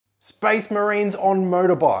Space Marines on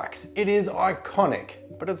motorbikes. It is iconic,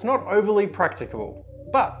 but it's not overly practical.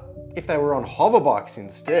 But if they were on hover bikes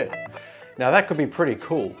instead, now that could be pretty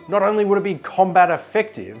cool. Not only would it be combat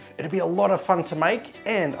effective, it'd be a lot of fun to make,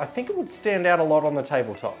 and I think it would stand out a lot on the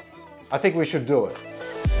tabletop. I think we should do it.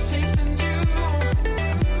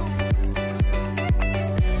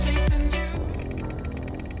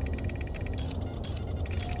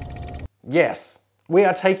 Yes, we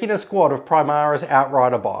are taking a squad of Primaris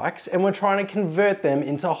Outrider bikes and we're trying to convert them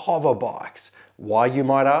into hover bikes. Why, you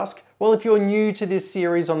might ask? Well, if you're new to this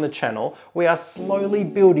series on the channel, we are slowly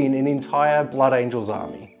building an entire Blood Angels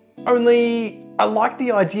army. Only, I like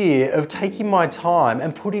the idea of taking my time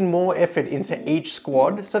and putting more effort into each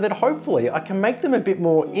squad so that hopefully I can make them a bit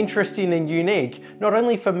more interesting and unique, not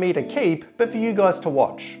only for me to keep, but for you guys to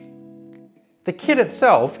watch. The kit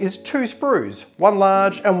itself is 2 sprues, one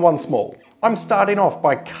large and one small. I'm starting off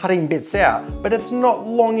by cutting bits out, but it's not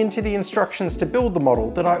long into the instructions to build the model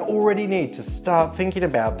that I already need to start thinking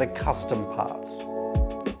about the custom parts.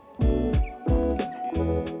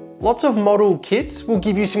 Lots of model kits will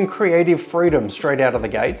give you some creative freedom straight out of the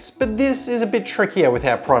gates, but this is a bit trickier with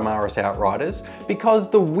our Primaris Outriders because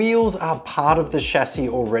the wheels are part of the chassis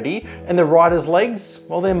already and the rider's legs,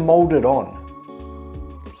 well, they're molded on.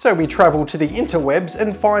 So we travel to the interwebs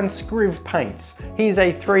and find Scriv Paints. He's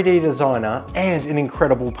a 3D designer and an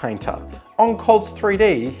incredible painter. On Colts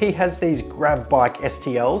 3D, he has these grav bike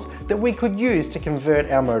STLs that we could use to convert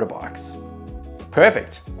our motorbikes.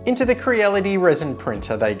 Perfect. Into the Creality resin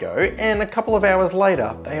printer they go, and a couple of hours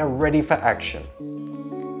later, they are ready for action.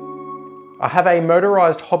 I have a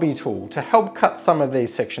motorized hobby tool to help cut some of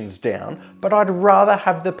these sections down, but I'd rather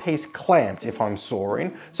have the piece clamped if I'm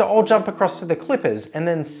sawing, so I'll jump across to the clippers and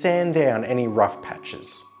then sand down any rough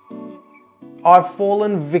patches. I've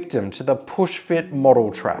fallen victim to the push fit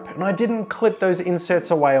model trap, and I didn't clip those inserts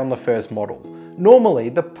away on the first model. Normally,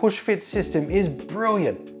 the push fit system is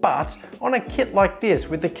brilliant, but on a kit like this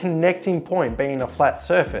with the connecting point being a flat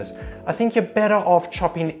surface, I think you're better off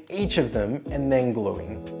chopping each of them and then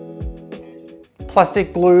gluing.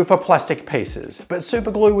 Plastic glue for plastic pieces, but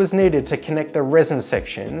super glue was needed to connect the resin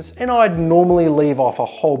sections, and I'd normally leave off a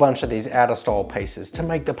whole bunch of these outer style pieces to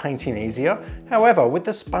make the painting easier. However, with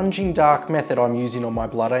the sponging dark method I'm using on my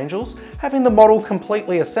Blood Angels, having the model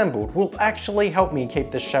completely assembled will actually help me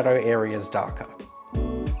keep the shadow areas darker.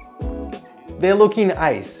 They're looking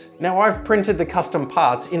ace. Now I've printed the custom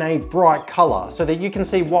parts in a bright color so that you can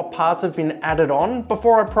see what parts have been added on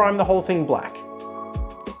before I prime the whole thing black.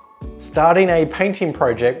 Starting a painting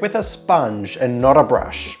project with a sponge and not a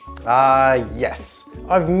brush. Yes,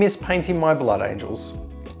 I've missed painting my Blood Angels.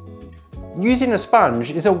 Using a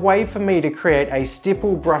sponge is a way for me to create a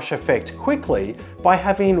stipple brush effect quickly by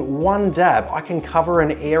having one dab. I can cover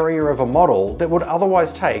an area of a model that would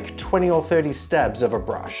otherwise take 20 or 30 stabs of a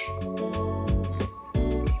brush.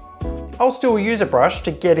 I'll still use a brush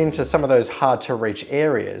to get into some of those hard to reach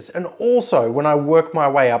areas, and also when I work my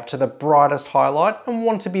way up to the brightest highlight and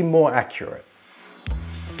want to be more accurate.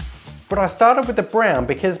 But I started with the brown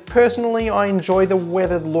because personally I enjoy the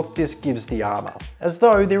weathered look this gives the armor, as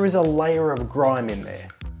though there is a layer of grime in there.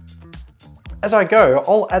 As I go,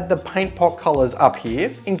 I'll add the paint pot colors up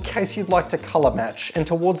here in case you'd like to color match, and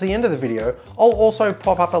towards the end of the video, I'll also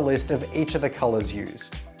pop up a list of each of the colors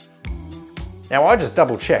used. Now I just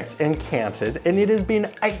double checked and counted, and it has been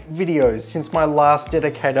 8 videos since my last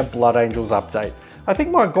dedicated Blood Angels update. I think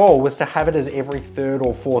my goal was to have it as every 3rd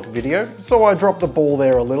or 4th video, so I dropped the ball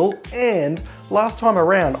there a little, and last time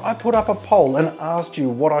around I put up a poll and asked you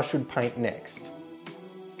what I should paint next.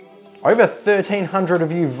 Over 1,300 of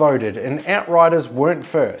you voted, and Outriders weren't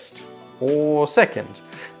first, or second.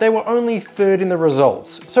 They were only 3rd in the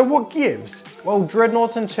results, so what gives? Well,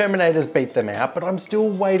 Dreadnoughts and Terminators beat them out, but I'm still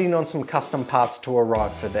waiting on some custom parts to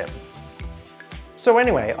arrive for them. So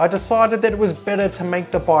anyway, I decided that it was better to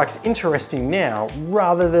make the bikes interesting now,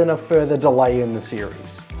 rather than a further delay in the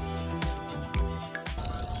series.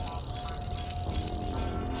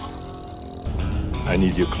 I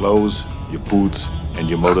need your clothes, your boots, and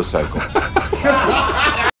your motorcycle.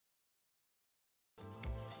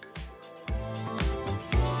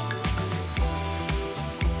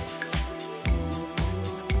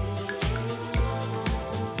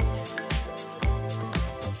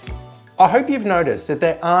 I hope you've noticed that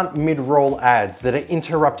there aren't mid-roll ads that are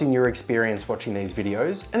interrupting your experience watching these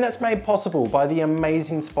videos, and that's made possible by the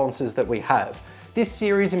amazing sponsors that we have. This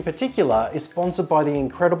series in particular is sponsored by the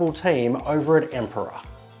incredible team over at Mperor.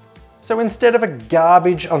 So instead of a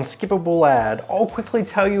garbage, unskippable ad, I'll quickly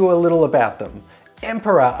tell you a little about them.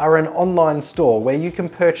 Mperor are an online store where you can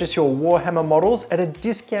purchase your Warhammer models at a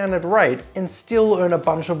discounted rate and still earn a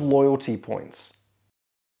bunch of loyalty points.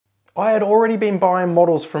 I had already been buying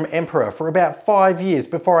models from Mperor for about 5 years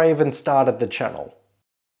before I even started the channel.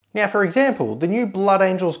 Now for example, the new Blood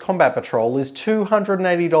Angels Combat Patrol is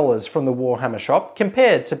 $280 from the Warhammer shop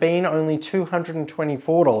compared to being only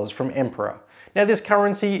 $224 from Mperor. Now this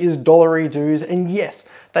currency is dollary dues, and yes,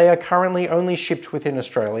 they are currently only shipped within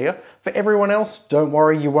Australia. For everyone else, don't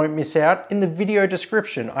worry, you won't miss out. In the video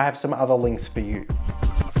description, I have some other links for you.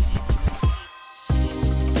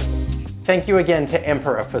 Thank you again to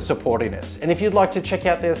Mperor for supporting us, and if you'd like to check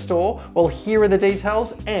out their store, well, here are the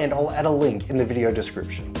details, and I'll add a link in the video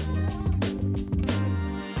description.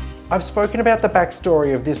 I've spoken about the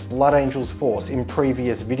backstory of this Blood Angels force in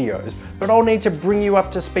previous videos, but I'll need to bring you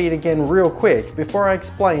up to speed again real quick before I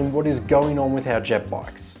explain what is going on with our jet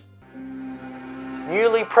bikes.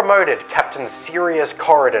 Newly promoted Captain Sirius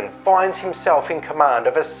Corridon finds himself in command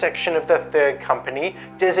of a section of the 3rd Company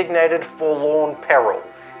designated Forlorn Peril.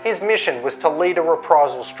 His mission was to lead a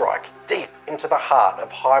reprisal strike deep into the heart of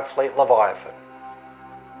Hive Fleet Leviathan.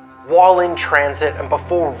 While in transit and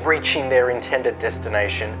before reaching their intended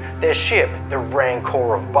destination, their ship, the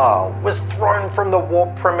Rancor of Baal, was thrown from the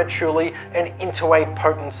warp prematurely and into a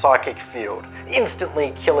potent psychic field,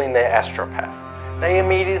 instantly killing their astropath. They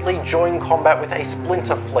immediately joined combat with a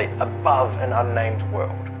splinter fleet above an unnamed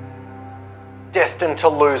world. Destined to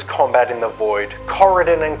lose combat in the void,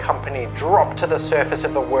 Corridon and company drop to the surface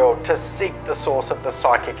of the world to seek the source of the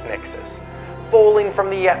psychic nexus. Falling from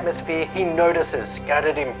the atmosphere, he notices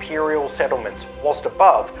scattered Imperial settlements, whilst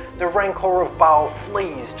above, the Rancor of Baal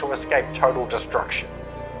flees to escape total destruction.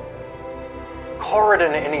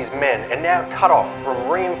 Corridon and his men are now cut off from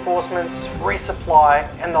reinforcements, resupply,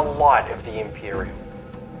 and the light of the Imperium.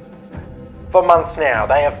 For months now,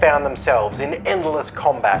 they have found themselves in endless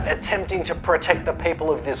combat, attempting to protect the people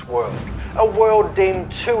of this world, a world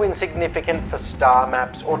deemed too insignificant for star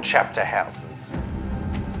maps or chapter houses.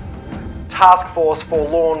 Task Force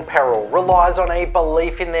Forlorn Peril relies on a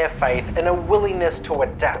belief in their faith and a willingness to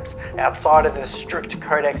adapt outside of the strict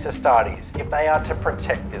Codex Astartes if they are to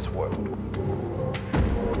protect this world.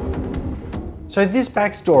 So this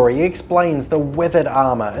backstory explains the weathered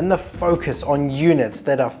armour and the focus on units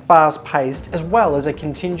that are fast-paced, as well as a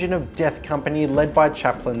contingent of Death Company led by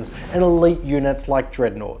chaplains and elite units like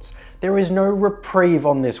Dreadnoughts. There is no reprieve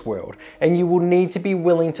on this world, and you will need to be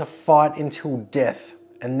willing to fight until death,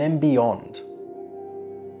 and then beyond.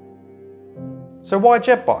 So why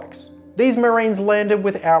jet bikes? These Marines landed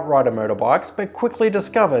with Outrider motorbikes, but quickly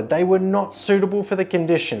discovered they were not suitable for the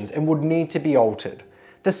conditions and would need to be altered.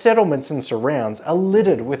 The settlements and surrounds are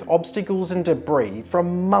littered with obstacles and debris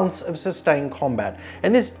from months of sustained combat,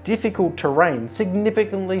 and this difficult terrain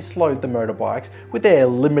significantly slowed the motorbikes with their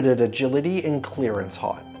limited agility and clearance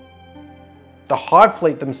height. The Hive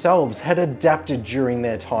Fleet themselves had adapted during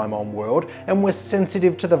their time on world and were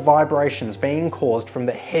sensitive to the vibrations being caused from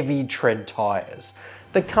the heavy tread tyres.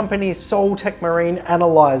 The company's Soltech Marine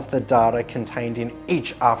analysed the data contained in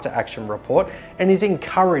each after-action report and is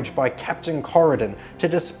encouraged by Captain Corridon to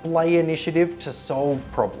display initiative to solve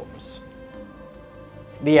problems.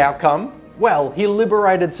 The outcome? Well, he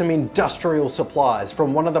liberated some industrial supplies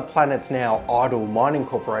from one of the planet's now idle mining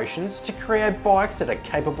corporations to create bikes that are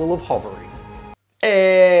capable of hovering.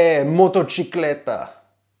 Motocicleta.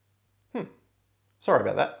 Sorry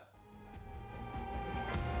about that.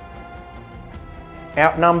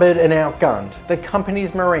 Outnumbered and outgunned, the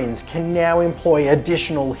company's Marines can now employ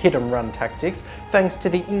additional hit-and-run tactics thanks to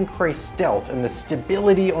the increased stealth, and the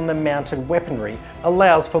stability on the mounted weaponry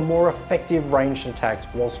allows for more effective ranged attacks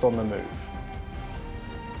whilst on the move.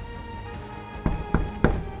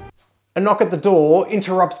 A knock at the door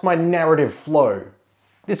interrupts my narrative flow.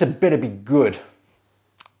 This had better be good.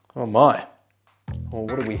 Oh my. Well,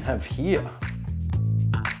 what do we have here?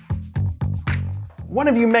 One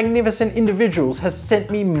of you magnificent individuals has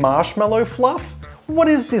sent me marshmallow fluff? What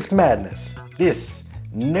is this madness? This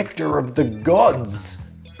nectar of the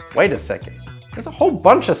gods. Wait a second, there's a whole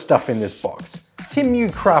bunch of stuff in this box. Tim, you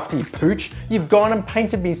crafty pooch, you've gone and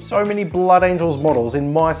painted me so many Blood Angels models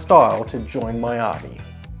in my style to join my army.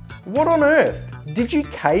 What on earth? Did you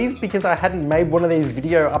cave because I hadn't made one of these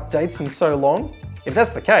video updates in so long? If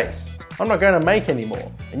that's the case, I'm not going to make any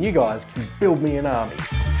more, and you guys can build me an army.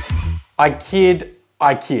 I kid.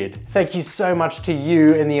 Thank you so much to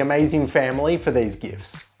you and the amazing family for these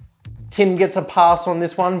gifts. Tim gets a pass on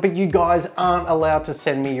this one, but you guys aren't allowed to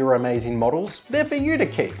send me your amazing models. They're for you to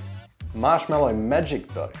keep. Marshmallow magic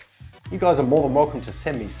though. You guys are more than welcome to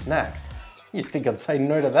send me snacks. You'd think I'd say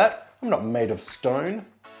no to that? I'm not made of stone.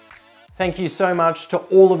 Thank you so much to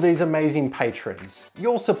all of these amazing patrons.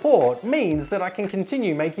 Your support means that I can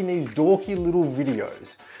continue making these dorky little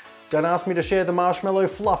videos. Don't ask me to share the marshmallow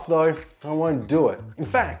fluff though, I won't do it. In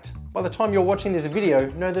fact, by the time you're watching this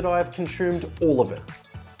video, know that I have consumed all of it.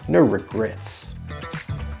 No regrets.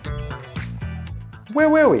 Where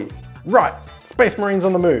were we? Right, Space Marines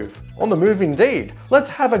on the move. On the move indeed. Let's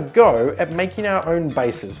have a go at making our own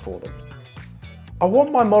bases for them. I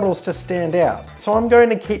want my models to stand out, so I'm going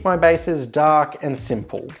to keep my bases dark and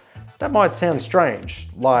simple. That might sound strange,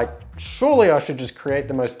 like surely I should just create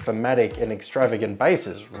the most thematic and extravagant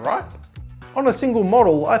bases, right? On a single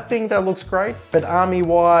model, I think that looks great, but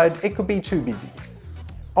army-wide, it could be too busy.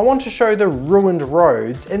 I want to show the ruined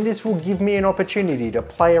roads, and this will give me an opportunity to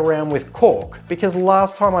play around with cork, because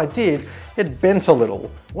last time I did, it bent a little.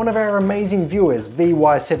 One of our amazing viewers,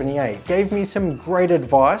 VY78, gave me some great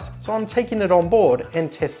advice, so I'm taking it on board and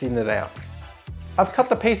testing it out. I've cut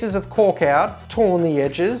the pieces of cork out, torn the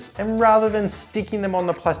edges, and rather than sticking them on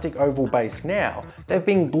the plastic oval base now, they've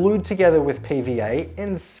been glued together with PVA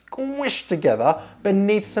and squished together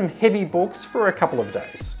beneath some heavy books for a couple of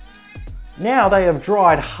days. Now they have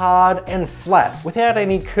dried hard and flat without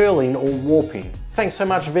any curling or warping. Thanks so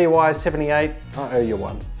much VY78, I owe you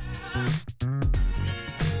one.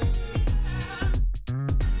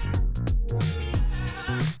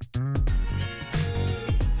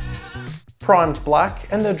 Primed black,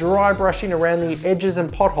 and the dry brushing around the edges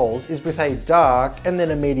and potholes is with a dark and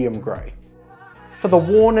then a medium grey. For the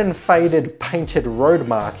worn and faded painted road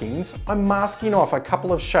markings, I'm masking off a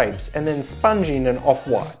couple of shapes and then sponging an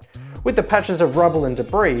off-white. With the patches of rubble and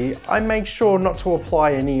debris, I make sure not to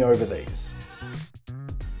apply any over these.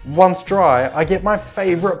 Once dry, I get my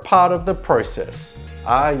favourite part of the process.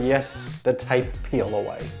 Ah yes, the tape peel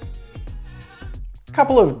away. A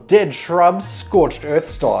couple of dead shrubs, scorched earth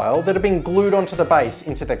style, that have been glued onto the base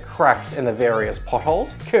into the cracks and the various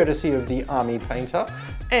potholes, courtesy of the army painter,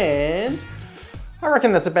 and I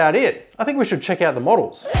reckon that's about it. I think we should check out the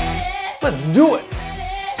models. Let's do it!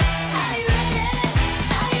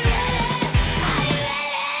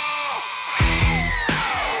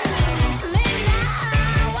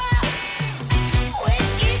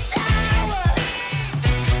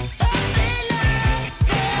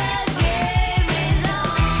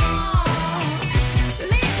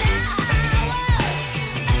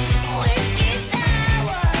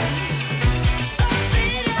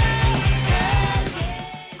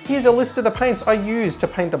 Here's a list of the paints I used to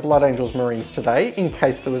paint the Blood Angels Marines today, in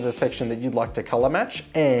case there was a section that you'd like to colour match.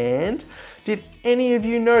 And did any of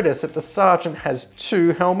you notice that the Sergeant has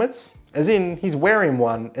two helmets? As in, he's wearing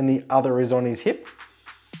one and the other is on his hip?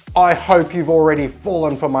 I hope you've already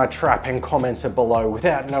fallen for my trap and commented below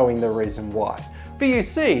without knowing the reason why. For you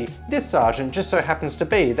see, this Sergeant just so happens to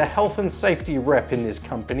be the health and safety rep in this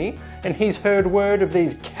company, and he's heard word of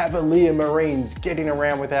these Cavalier Marines getting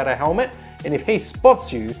around without a helmet, and if he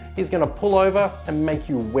spots you, he's gonna pull over and make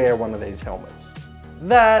you wear one of these helmets.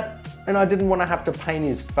 That, and I didn't want to have to paint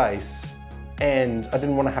his face, and I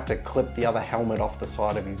didn't want to have to clip the other helmet off the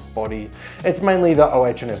side of his body. It's mainly the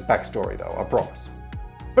OH&S backstory though, I promise.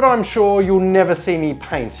 But I'm sure you'll never see me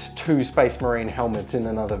paint two Space Marine helmets in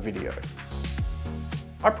another video.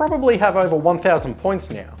 I probably have over 1,000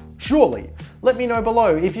 points now. Surely, let me know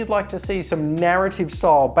below if you'd like to see some narrative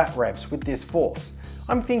style bat reps with this force.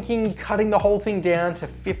 I'm thinking cutting the whole thing down to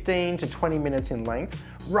 15 to 20 minutes in length,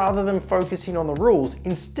 rather than focusing on the rules.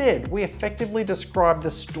 Instead, we effectively describe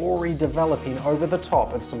the story developing over the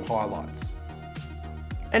top of some highlights.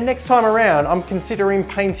 And next time around, I'm considering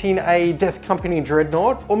painting a Death Company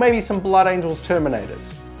Dreadnought, or maybe some Blood Angels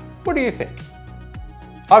Terminators. What do you think?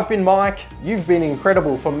 I've been Mike, you've been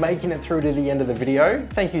incredible for making it through to the end of the video.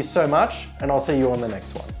 Thank you so much, and I'll see you on the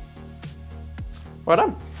next one. Well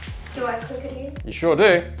done. Do I click it here? You sure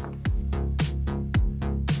do.